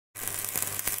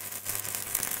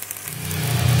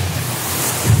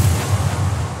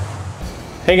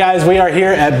Hey guys, we are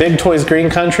here at Big Toys Green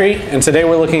Country, and today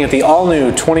we're looking at the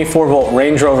all-new 24-volt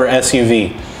Range Rover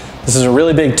SUV. This is a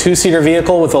really big two-seater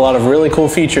vehicle with a lot of really cool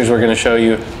features we're going to show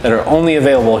you that are only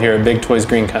available here at Big Toys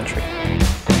Green Country.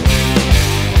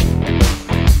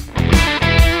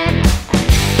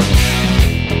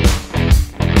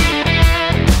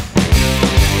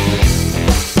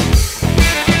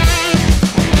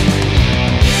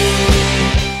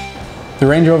 The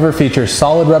Range Rover features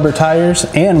solid rubber tires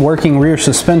and working rear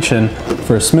suspension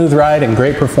for a smooth ride and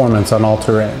great performance on all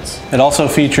terrains. It also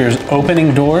features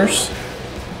opening doors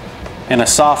and a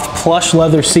soft plush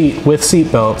leather seat with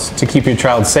seat belts to keep your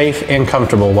child safe and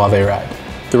comfortable while they ride.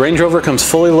 The Range Rover comes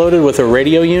fully loaded with a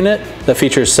radio unit that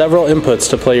features several inputs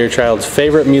to play your child's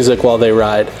favorite music while they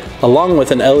ride, along with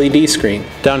an LED screen.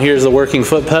 Down here is the working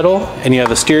foot pedal, and you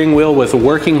have a steering wheel with a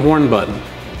working horn button.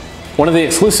 One of the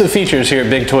exclusive features here at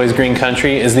Big Toys Green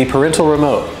Country is the parental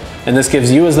remote, and this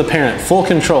gives you as the parent full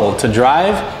control to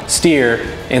drive, steer,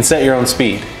 and set your own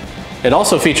speed. It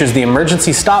also features the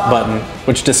emergency stop button,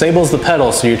 which disables the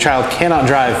pedal so your child cannot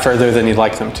drive further than you'd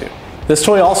like them to. This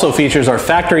toy also features our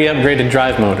factory upgraded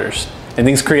drive motors, and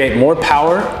these create more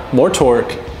power, more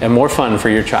torque, and more fun for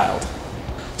your child.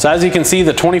 So as you can see,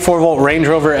 the 24-volt Range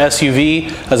Rover SUV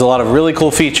has a lot of really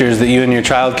cool features that you and your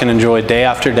child can enjoy day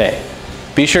after day.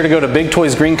 Be sure to go to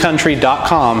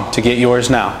BigToysGreenCountry.com to get yours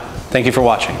now. Thank you for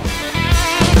watching.